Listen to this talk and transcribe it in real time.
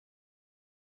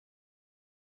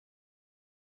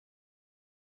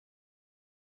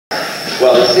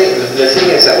Well, the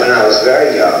thing is that when I was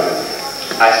very young,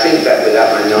 I think that without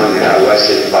my knowing it, I was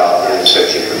involved in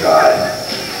searching for God,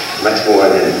 much more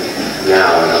than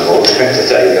now when I'm older, to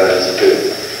tell you the honest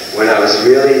truth. When I was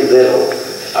really little,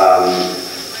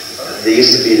 there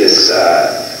used to be this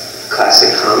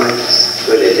classic comics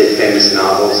where they did famous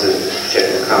novels and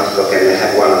checked the comic book, and they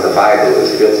had one on the Bible. It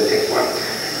was a real thick one.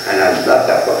 And I loved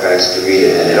that book. I used to read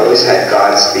it, and it always had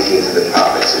God speaking to the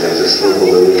prophets, and there was this little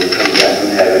balloon coming down from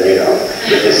heaven, you know,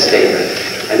 with this statement.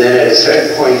 And then at a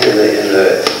certain point in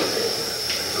the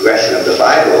progression of the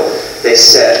Bible, they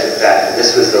said that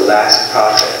this was the last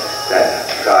prophet that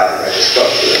God ever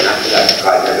spoke to, and after that,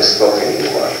 God never spoke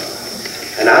anymore.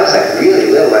 And I was like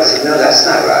really little. I said, no, that's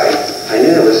not right. I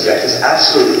knew it was that, because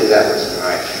absolutely that wasn't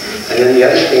right. And then the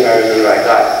other thing I remember I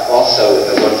got also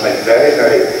at one point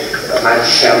my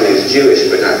family is Jewish,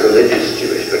 but not religious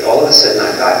Jewish. But all of a sudden I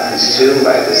got consumed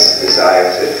by this desire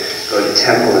to go to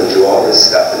temple and do all this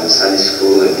stuff in the Sunday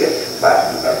school and get bar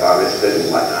mitzvah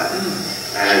and whatnot.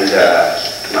 And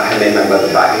I made my mother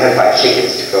buy. We had to buy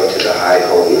tickets to go to the high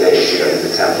holy days, you know, to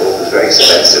the temple. It was very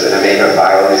expensive, and I made her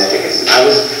buy all these tickets. And I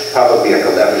was probably like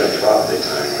 11 or 12 at the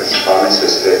time, because bar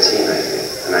mitzvah was 13, I think,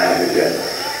 and I hadn't yet.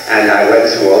 And I went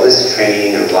through all this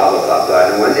training and blah, blah, blah, blah.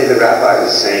 And one day the rabbi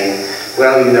was saying,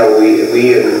 well, you know, we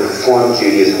in Reform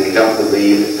Judaism, we don't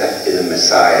believe that in a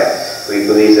Messiah. We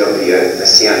believe there'll be a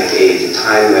Messianic age, a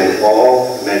time when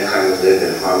all mankind will live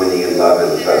in harmony and love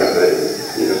and brotherhood, and,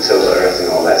 you know, till the earth and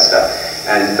all that stuff.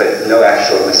 But no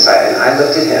actual Messiah. And I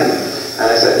looked at him and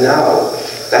I said, no,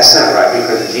 that's not right,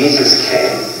 because Jesus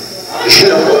came.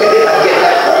 You know, where did I get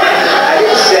that from? I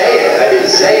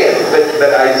didn't say it,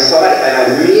 but I saw it, and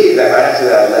I really, right after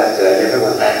that I left, I never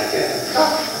went back again.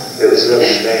 It was really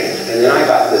strange. And then I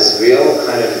got this real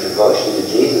kind of devotion to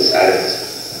Jesus out of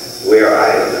where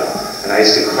I don't know. And I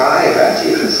used to cry about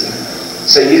Jesus.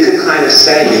 So you could kind of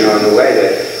say, you know, in a way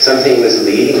that something was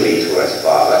leading me towards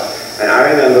Baba. And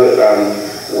I remember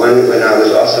when I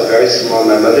was also very small,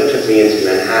 my mother took me into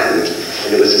Manhattan, and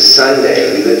it was a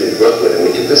Sunday. We lived in Brooklyn, and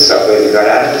we took the subway. We got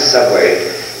out of the subway,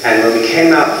 and when we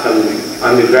came out from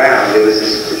underground, there was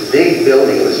this big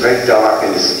building. It was very dark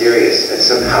and mysterious, and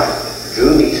somehow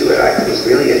drew me to it. I was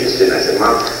really interested, and I said,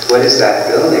 Mom, what is that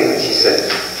building? And she said,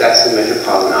 that's the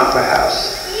Metropolitan Opera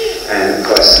House. And of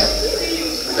course,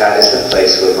 that is the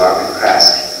place where Margaret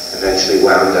Craske eventually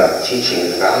wound up teaching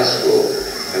in the Valley School,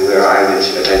 and where I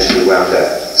eventually wound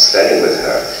up studying with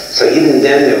her. So even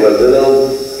then there were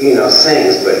little, you know,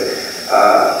 things, but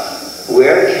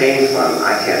where it came from,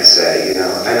 I can't say, you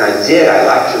know. And I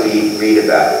like to read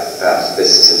about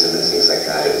mysticism and things like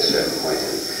that at a certain point.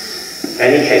 In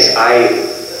any case,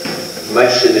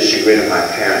 much to the chagrin of my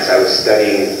parents, I was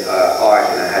studying art,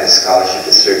 and I had a scholarship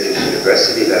at Syracuse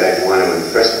University that I'd won. I won the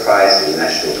first prize in the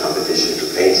national competition for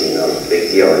painting, you know, a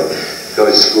big deal. And go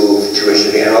to school for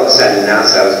tuition, and all of a sudden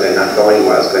announced I was going to not go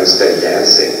anymore. I was going to study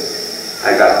dancing.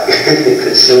 I got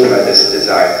consumed by this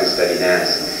desire to study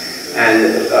dance.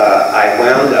 And I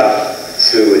wound up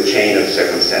through a chain of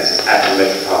circumstances at the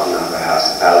Metropolitan Opera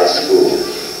House, Ballet School.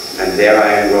 And there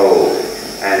I enrolled.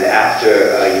 And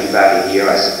after about a year,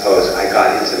 I suppose, I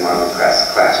got into Margaret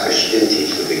Craske class, because she didn't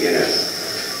teach the beginners.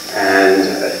 And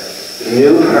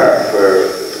knew her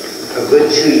for a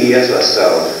good 2 years or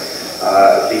so.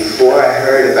 Before I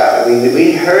heard about,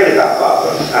 we heard about Baba.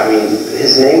 I mean,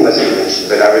 his name wasn't mentioned,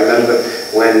 but I remember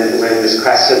when Miss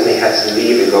Craske suddenly had to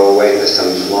leave and go away for some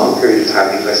long period of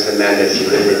time, because the man that she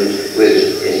lived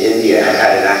with in India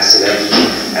had an accident,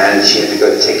 and she had to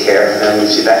go to take care of him.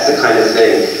 That's the kind of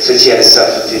thing. So she had a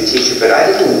substitute teacher, but I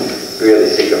didn't really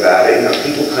think about it. You know,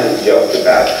 people kind of joked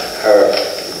about her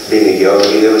being a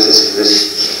yogi. There was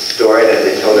this story that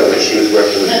they told her when she was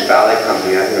working with the ballet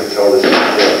company. I think I've told this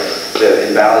before.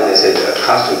 In ballet, there's a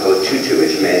costume called tutu,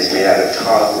 which is made out of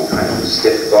tarlatan, kind of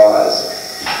stiff gauze.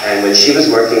 And when she was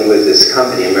working with this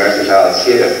company, American Ballet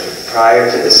Theater, prior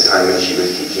to this time when she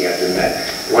was teaching at the Met,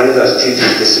 one of those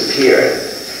tutus disappeared.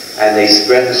 And they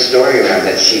spread the story around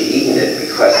that she'd eaten it,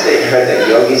 because they heard that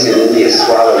yogis in India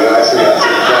swallow lots and lots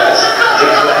of grass to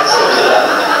cleanse themselves.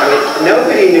 I mean,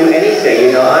 nobody knew anything,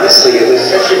 you know, honestly. It was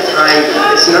such a time,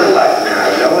 it's not like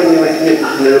now. No one knew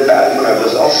about it. You know, it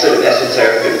was all sort of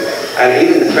esoteric. And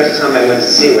even the first time I went to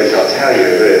see her, which I'll tell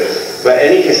you, but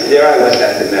in any case, there I was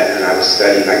at the Met, and I was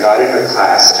studying. I got in her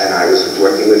class, and I was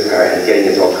working with her and getting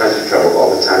into all kinds of trouble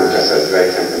all the time, because I was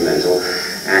very temperamental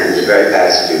and a very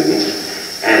bad student.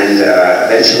 And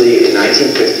eventually, in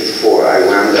 1954, I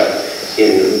wound up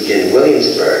in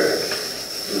Williamsburg,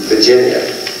 Virginia,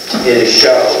 in a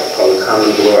show called The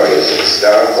Common Glory. It was a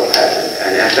historical pageant,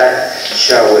 and at that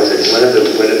show was one of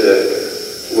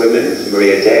the women,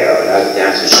 Maria Dale, another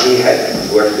dancer, she had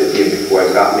worked with you before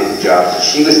and got me the job. So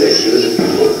she was there. She was a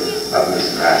pupil of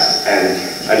Miss Craske. And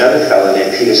another fellow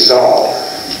named Peter Saul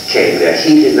came there.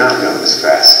 He did not know Miss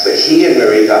Craske, but he and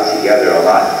Marie got together a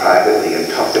lot privately and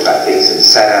talked about things and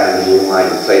sat out in the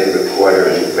moonlight and played the recorder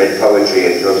and read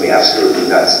poetry and drove me absolutely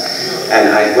nuts.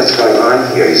 And what's going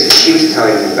on here? He said, she was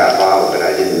telling me about Baba, but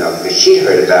I didn't know, because she'd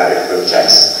heard about it from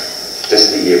texts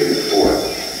just the year before.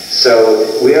 So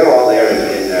we are all there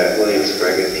in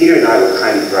Williamsburg, and Peter and I were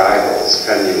kind of rivals,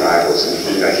 friendly rivals.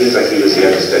 And he thought he was the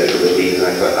understudy for the lead,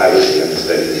 and I thought I was the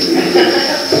understudy for the lead.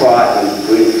 We fought and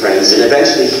we were friends, and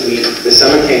eventually the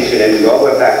summer came to an end. We all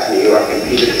went back to New York, and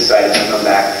Peter decided to come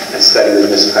back and study with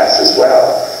Miss Craske as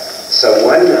well. So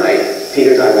one night,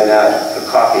 Peter and I went out for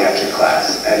coffee after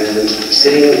class, and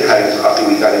sitting and having coffee,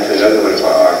 we got into another one of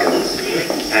our arguments.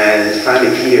 And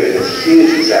finally, Peter, in a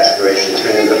huge exasperation,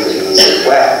 turned and looked at me and he said,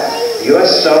 well, you're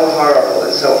so horrible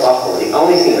and so awful. The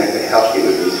only thing that could help you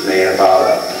would be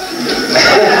Mahler.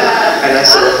 And I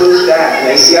said, well, who's that? And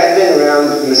they see, I'd been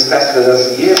around Miss Craske for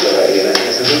those years already. And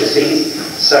I said, who does he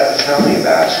start to tell me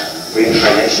about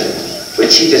reincarnation,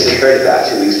 which he just heard about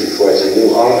 2 weeks before, so he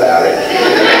knew all about it.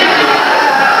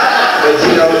 But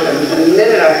you know, the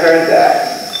minute I heard that,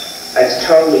 it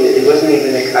told me it wasn't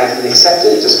even, I didn't accept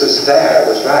it, it just was there, it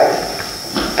was right.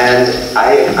 And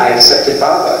I accepted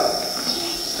Baba.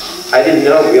 I didn't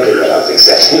know really what I was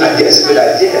accepting, I guess, but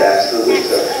I did, absolutely.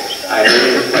 So I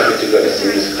made it a pleasure to go to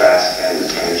see Miss Craske,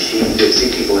 and she would see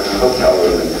people in her hotel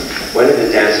room, and one of the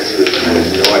dancers who was kind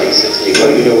of naughty said to me,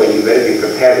 well, you know, when you better be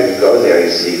prepared when you go there,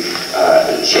 you see,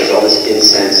 she has all this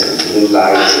incense and blue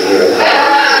lights and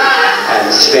and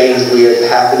strange, weird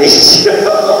happenings, you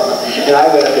know. And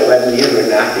I went up there letting me in her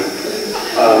nappy.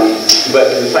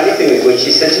 But the funny thing is, what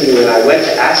she said to me when I went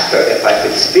to ask her if I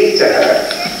could speak to her,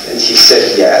 and she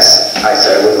said yes. I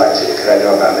said, I would like to, could I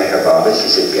know about Meher Baba? She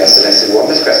said yes. And I said, well,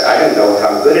 Miss Craske, I don't know if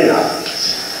I'm good enough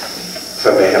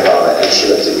for Meher Baba. And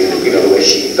she looked at me, you know, the way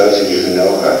those of you who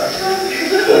know her,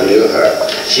 or knew her,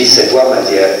 she said, well, my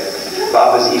dear,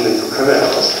 Baba's even for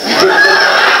criminals.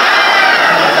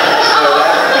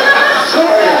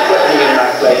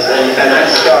 And I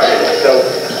started. So,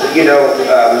 you know,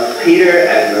 Peter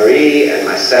and Marie and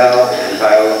myself and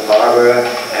Viola Barbara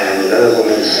and another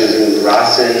woman, Susan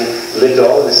Rossin, lived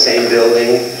all in the same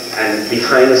building, and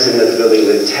behind us in the building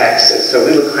lived Tex. And so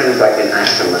we were kind of like an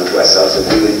ashram unto ourselves, and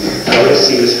we would go to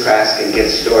see Miss Craske and get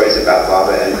stories about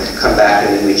Baba and come back,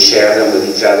 and then we'd share them with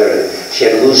each other. And she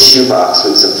had a little shoebox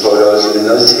with some photos, and in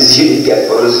those days you didn't get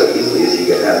photos so easily as you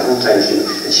get now. The whole time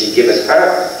she'd give us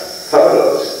her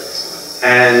photos.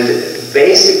 And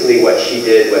basically what she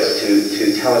did was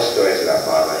to tell us stories about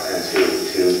Baba and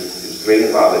to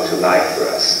bring Baba to life for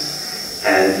us.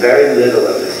 And very little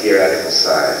of the theoretical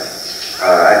side.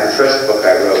 The first book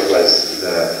I wrote was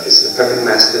the Perfect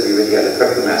Master, the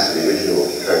original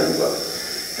Urban book.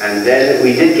 And then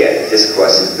we did get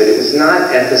discourses, but it was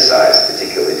not emphasized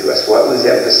particularly to us. What was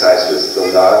emphasized was the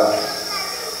love,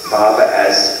 Baba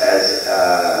as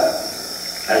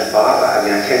Baba. I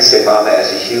mean, I can't say Baba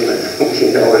as a human.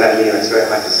 You know what I mean? It's very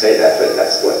hard to say that, but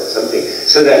that's what something.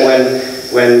 So that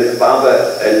when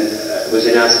Baba was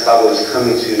announced that Baba was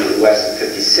coming to the West in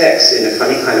 '56, in a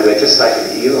funny kind of way, just like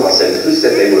you all said, who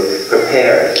said they were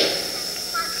prepared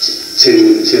to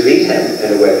meet him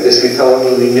in a way? Because we felt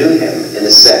only we knew him in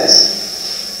a sense.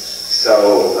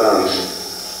 So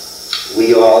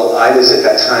I was at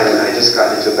that time, I just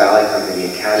got into a ballet company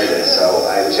in Canada, so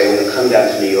I was able to come down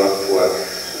to New York for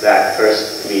that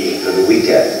first meeting for the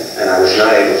weekend, and I was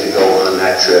not able to go on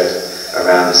that trip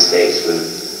around the States with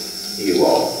you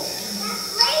all.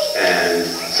 And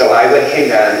so I came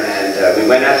down, and we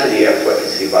went out to the airport to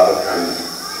see Baba come.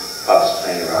 Baba's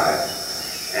plane arrived,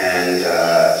 and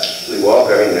we were all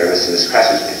very nervous, and Miss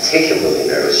Craske was particularly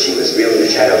nervous. She was really,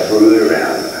 she had a brood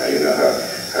around her, you know,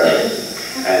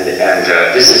 and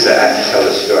this is, I have to tell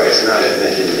the story. It's not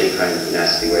meant in any kind of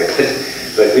nasty way,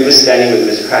 but we were standing with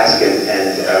Miss Craske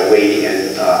and waiting,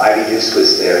 and Ivy Dukes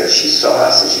was there, and she saw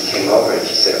us, and she came over, and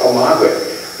she said, oh, Margaret,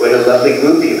 what a lovely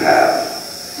group you have.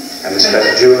 And Miss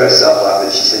Craske drew herself up,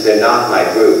 and she said, they're not my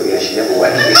group. You know, she never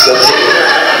went to be so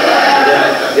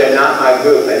they're not my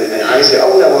group. And I said,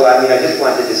 oh, no, well, I mean, I just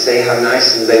wanted to say how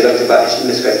nice, and they looked about it.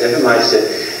 Miss Craske, never mind, she said,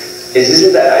 it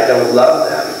isn't that I don't love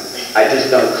them, I just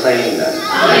don't claim them.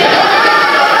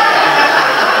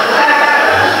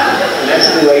 And that's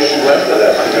the way she was with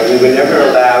us. You know, we were never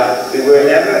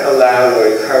allowed or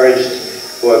encouraged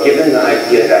or given the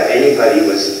idea that anybody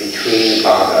was between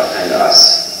Baba and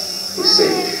us, you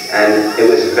see. And it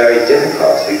was very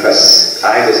difficult because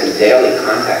I was in daily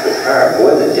contact with her,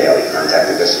 more than daily contact,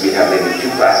 because we'd have maybe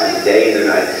 2 classes a day in the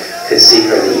night, could see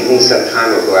her in the evening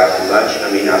sometime or go out to lunch.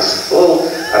 I mean, I was full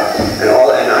of,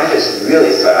 and I just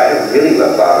really thought, I don't really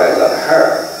love Baba, I love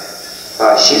her.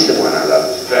 She's the one I love.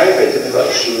 It was very, very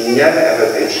difficult. She never ever,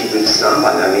 and she would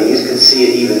someone. I mean, you can see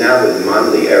it even now with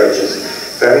Manli urges,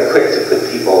 very quick to put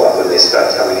people up when they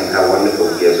start telling him how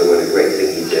wonderful he is or what a great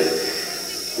thing he did.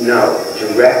 No,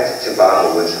 direct to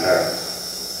Baba was her.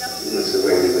 It was the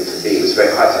way we were to be. It was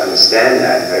very hard to understand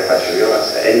that, very hard to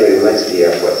realize that. Anyway, we went to the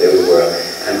airport, there we were,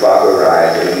 and Baba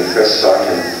arrived, and we first saw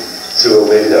him through a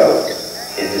window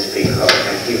in his pink coat,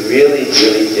 and he really,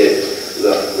 really did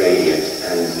look radiant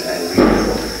and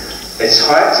beautiful. It's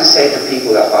hard to say to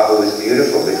people that Baba was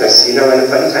beautiful because, you know, in a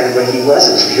funny kind of way, he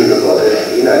wasn't beautiful,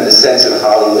 you know, in the sense of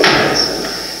Hollywood medicine.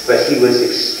 But he was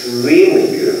extremely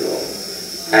beautiful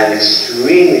and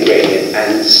extremely radiant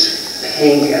and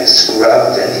pink and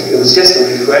scrubbed, and it was just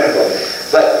incredible.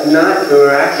 But not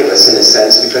miraculous in a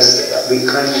sense because we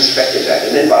kind of expected that.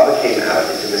 And then Baba came out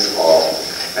into this hall,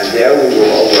 and there we were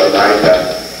all lined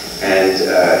up. And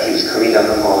he was coming down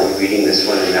the hall and greeting this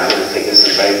one and that one, taking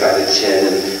somebody by the chin,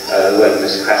 and when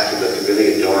Miss Craske looked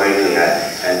really adoringly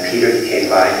at, and Peter came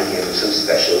by and he gave him some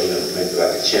special, you know, maybe by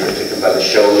the chin, and took him by the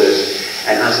shoulders,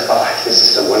 and I said, oh, this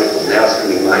is so wonderful, now it's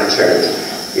going to be my turn,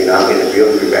 you know, I'm going to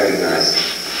really be recognized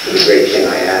for the great thing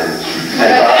I am.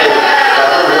 And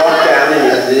Baba walked down and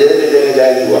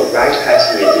he walked right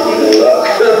past me and didn't even look.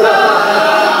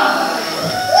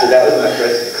 So that was my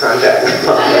first contact with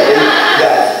Baba.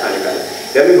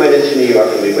 Then we went into New York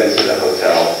and we went to the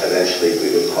hotel. Eventually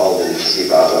we were called in to see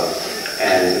Baba.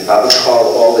 And Baba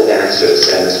called all the dancers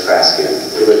and Miss Craske.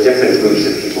 There were different groups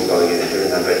of people going in, I don't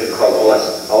remember. He called all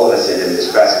of us in, and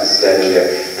Miss Craske was standing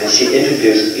there. And she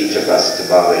introduced each of us to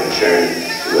Baba in turn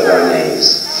with our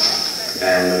names.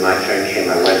 And when my turn came,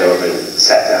 I went over and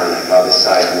sat down at Baba's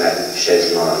side on that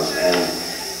chaise lounge. And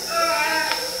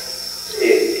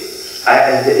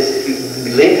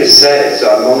Linka said it, so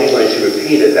I'm only going to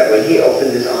repeat it, that when he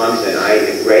opened his arms and I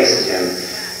embraced him,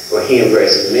 or he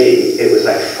embraced me, it was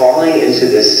like falling into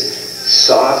this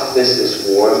softness, this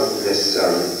warmth, this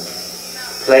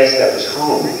place that was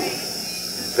home.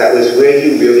 That was where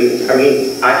you really, I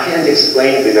mean, I can't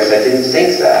explain it because I didn't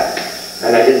think that,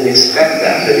 and I didn't expect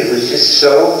that, but it was just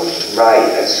so right,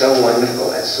 and so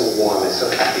wonderful, and so warm, and so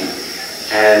happy.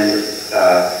 And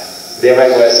there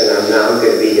I was, and I'm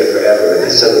going to be here forever.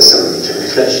 And suddenly somebody took me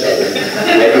to the shoulder.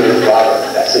 Maybe with Baba,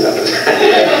 that's enough of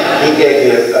that. He gave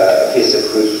me a piece of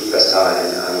fruit prasad, and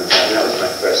that was my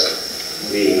first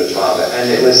meeting with Baba.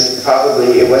 And it was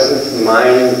probably, it wasn't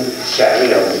mine, you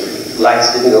know,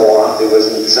 lights didn't go off. There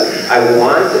wasn't some, I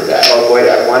wanted that. Oh boy,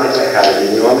 I wanted to have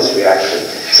an enormous reaction.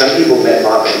 Some people met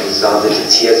Baba and dissolved into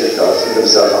tears and fell through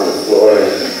themselves on the floor.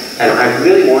 And I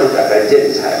really wanted that, but I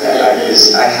didn't have that.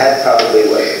 I had probably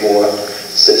what's more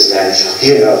substantial,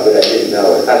 you know, but I didn't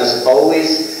know it. I was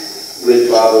always with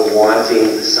Baba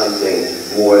wanting something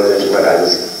more than what I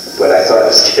thought I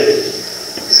was getting.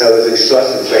 So it was a source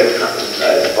of great,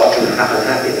 often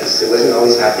unhappiness. It wasn't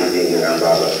always happy being around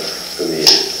Baba for me.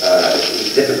 It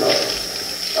was difficult.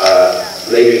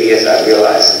 Later years I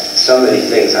realized so many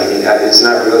things. I mean, it's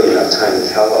not really enough time to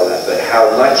tell all that, but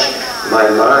how much my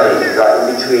mind got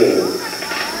in between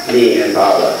me and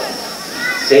Baba,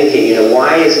 thinking, you know,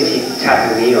 why isn't he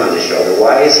tapping me on the shoulder?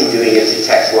 Why is he doing it to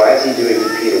text? Why is he doing it to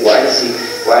Peter? Why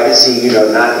does he, you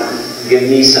know, not give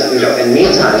me some, you know? In the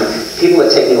meantime, people are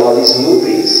taking all these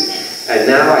movies, and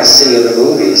now I see in the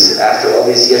movies, after all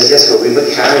these years, yes, well, we were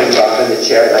carrying Baba in the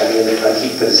chair, and I'd be in the front,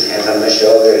 he'd put his hands on my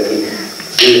shoulder, and he'd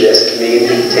do this to me, and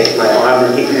he'd take my arm,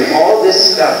 and he'd do all this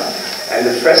stuff. And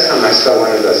the first time I saw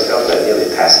one of those films, I nearly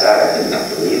passed out. I did not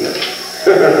believe it.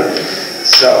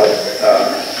 So,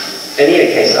 in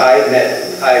any case, I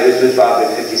was with Bob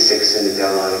in 56 in the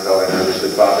Delmonico, and I was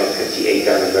with Bob in 58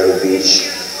 down at Myrtle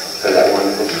Beach for that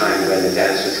wonderful time when the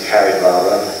dancers carried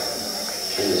Baba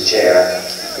in the chair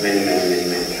many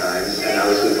times. And I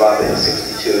was with Bob in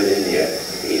 62 in India,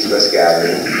 the East West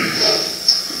Gathering.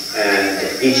 And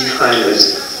each time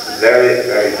was very,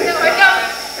 very different.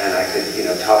 And I could, you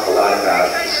know, talk a lot about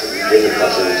some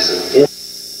difficulties.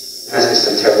 That's just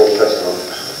some terrible personal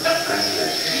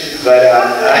accident.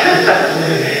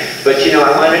 But you know,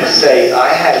 I wanted to say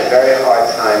I had a very hard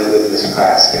time with Miss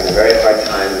Craske and a very hard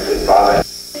time with Baba.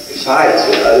 Besides,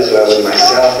 with others, well, with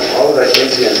myself, and all of those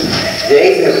incidents,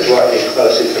 they have brought me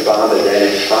closer to Baba than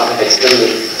if Baba had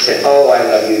suddenly said, "Oh, I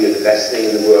love you, you're the best thing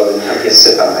in the world," and come here,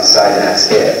 sit by my side, and that's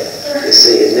it. You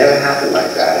see, it never happened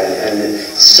like that, and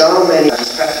so many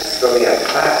professors throw me out of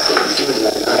class, and she was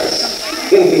not nice.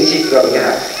 She threw me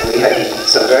out, and we had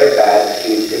some very bad,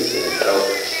 huge incidents. So,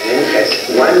 in any case,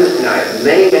 one night,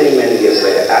 many years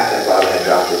later, after Baba had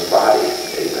dropped his body,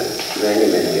 even,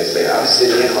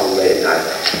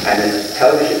 and a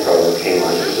television program came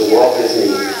on. It was a Walt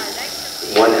Disney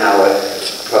 1 hour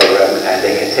program, and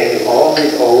they had taken all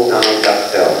these old Donald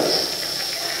Duck films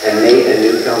and made a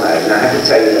new film out of it. And I have to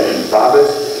tell you that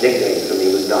Baba's nickname for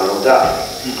me was Donald Duck.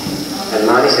 And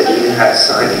Monty said, we didn't have a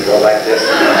sign to go like this.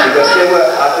 Because there were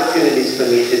opportunities for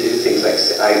me to do things like,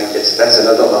 that's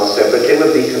another long story, but there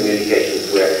would be communications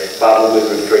where Baba would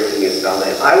refer to me as Donald.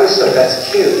 And I always thought,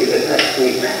 that's cute, isn't that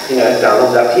sweet? You know,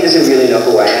 Donald Duck, he doesn't really know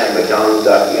who I am, but Donald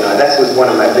Duck, you know, that was one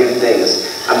of my big things.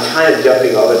 I'm kind of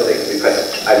jumping over things because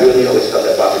I really always felt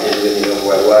that Baba didn't really know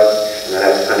who I was, and that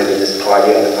I was kind of in this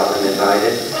party I wasn't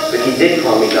invited. But he did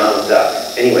call me Donald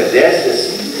Duck. Anyway, there's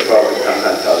this program comes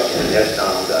on television, and there's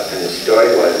Donald Duck. And the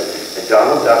story was that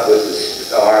Donald Duck was the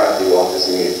star of the Walt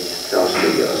Disney Film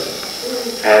Studios.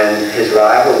 And his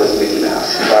rival was Mickey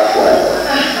Mouse, Clark rival.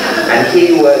 And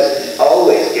he was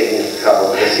always getting into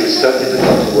trouble because he was so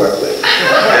difficult to work with.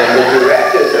 And the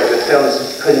directors of the films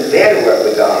couldn't bear to work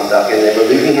with Donald Duck, and they were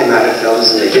leaving him out of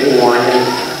films, and they didn't want him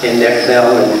in their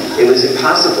film, and it was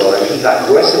impossible. And he got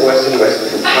worse and worse and worse,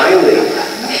 and finally,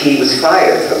 he was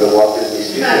fired from the Walt Disney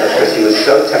Studios because he was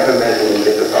so temperamental and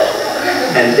difficult.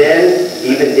 And then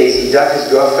even Daisy Duck, his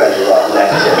girlfriend, left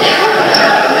him.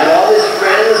 And then all his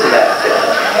friends left him.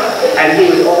 And he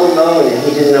was all alone, and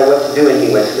he didn't know what to do, and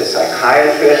he went to the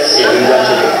psychiatrist, and he went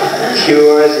to the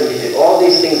cures, and he did all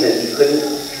these things, and he couldn't,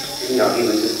 you know, he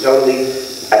was just totally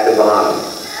at the bottom.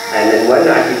 And then one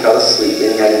night he fell asleep,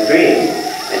 and he had a dream.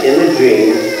 And in the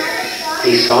dream,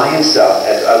 he saw himself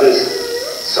as others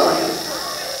saw him.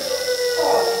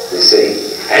 You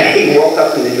see? And he woke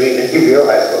up in the dream and he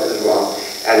realized what was wrong.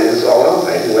 And it was all over.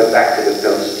 And he went back to the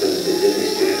films, to the Disney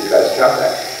studios and got his job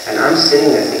back. And I'm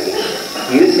sitting there thinking,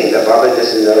 you think that Baba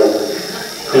doesn't know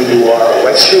who you are or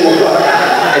what you are?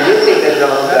 And you think that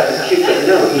Donald Duck is cute, but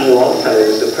no, he knew all the time it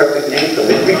was the perfect name for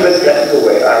me because that's the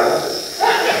way I was.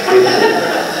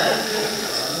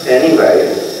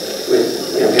 Anyway,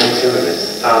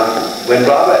 when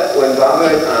Baba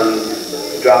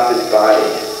dropped his body,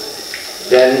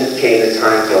 then came the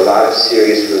time for a lot of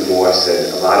serious remorse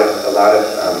and a lot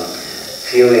of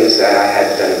feelings that I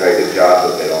hadn't done a very good job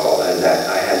of it all, and that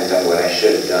I hadn't done what I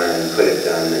should have done and could have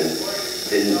done, and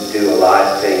didn't do a lot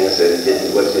of things,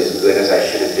 and wasn't as good as I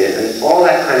should have been, and all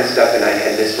that kind of stuff. And I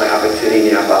had missed my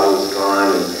opportunity. Now Baba was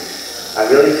gone, and I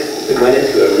really went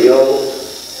into a real,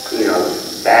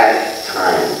 bad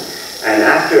time. And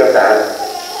after about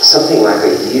something like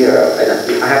a year, and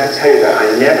I have to tell you that I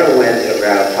never went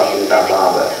around talking about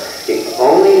Baba.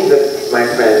 Only my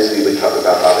friends, we would talk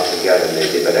about Baba together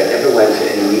maybe, but I never went to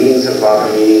any meetings of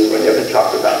Baba meetings or never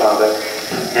talked about Baba.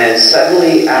 And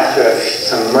suddenly, after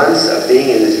some months of being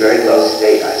in this very low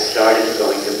state, I started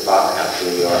going to Baba House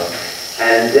in New York.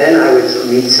 And then I would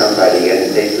meet somebody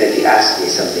and they'd maybe ask me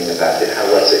something about it.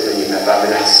 How was it when you met Baba?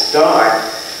 And I'd start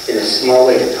in a small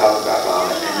way to talk about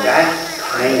Baba. And that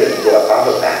kind of brought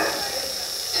Baba back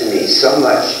to me so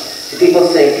much. People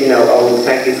think, oh,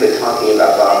 thank you for talking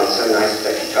about Baba. It's so nice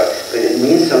that you talk. But it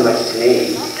means so much to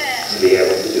me to be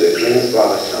able to do it. It brings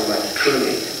Baba so much to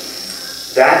me.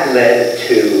 That led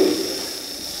to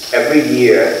every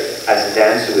year as a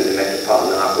dancer with the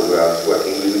Metropolitan Opera where I was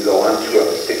working, we would go on tour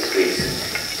for 6 weeks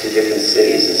to different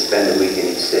cities and spend a week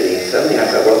in each city. And suddenly I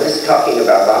thought, well, this talking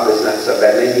about Baba is not so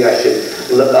bad. Maybe I should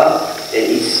look up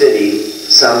in each city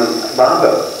some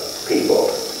Baba people.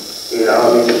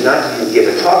 Not to give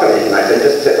a talk or anything like that,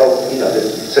 just to,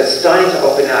 so it's starting to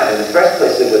open out. And the first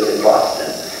place it was in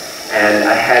Boston. And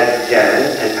I had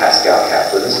Jan and Pascal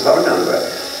Kaplan's phone number.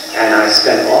 And I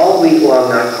spent all week long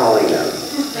not calling them,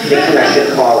 thinking I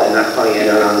should call and not calling. And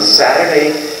on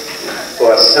Saturday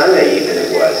or Sunday even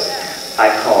it was,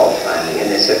 I called finally.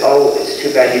 And they said, oh, it's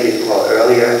too bad you didn't call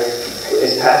earlier.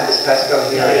 Is Pascal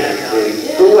here?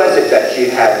 Who was it that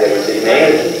you had there? Was it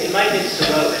May? It might be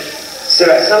Saba. So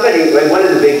somebody, one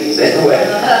of the biggies anyway,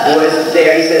 was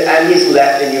there. He said, and he's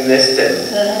left and you missed him.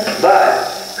 But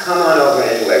come on over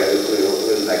anyway, we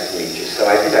would like to meet you. So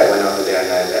I did, I went over there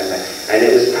and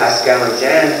it was Pascal and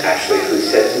Jan actually who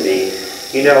said to me,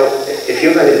 if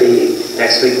you're going to be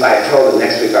next week, I told them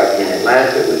next week I'd be in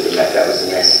Atlanta with the Met, that was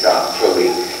the next stop for a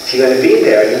week. If you're going to be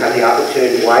there and you have the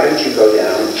opportunity, why don't you go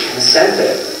down to the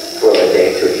center for a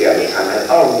day or two if you have the time? And,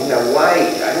 why?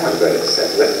 I don't want to go to the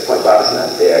center. What's the point? Bob's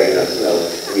not there. There's no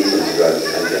reason to go to the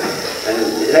center. And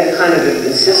they kind of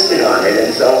insisted on it.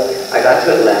 And so I got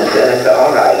to Atlanta and I thought,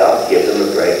 all right, I'll give them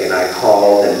a break. And I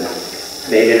called and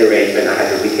made an arrangement. I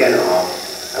had the weekend off.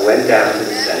 I went down to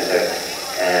the center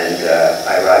and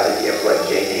I arrived at the airport.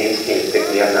 Jane Haynes came to pick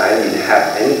me up and I didn't even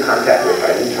have any contact with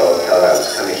her. I didn't tell her I was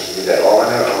coming. She did that all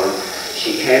on her own.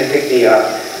 She came pick me up.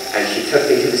 And she took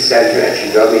me to the center, and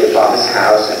she drove me to Baba's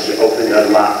house, and she opened and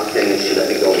unlocked the thing, and she let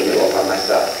me go in there all by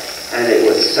myself. And it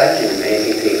was such an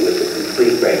amazing thing. It was a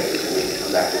complete breakthrough for me to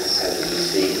come back to the center and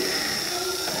see.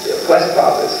 Of course,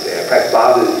 Baba's there. In fact,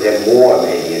 Baba's there more,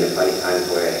 maybe, in a funny kind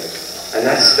of way. And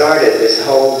that started this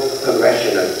whole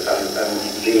progression of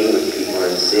being with people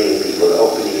and seeing people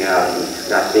opening out and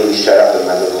not being shut up in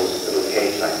my little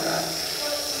cage like that.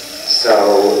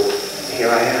 So here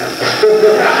I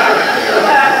am.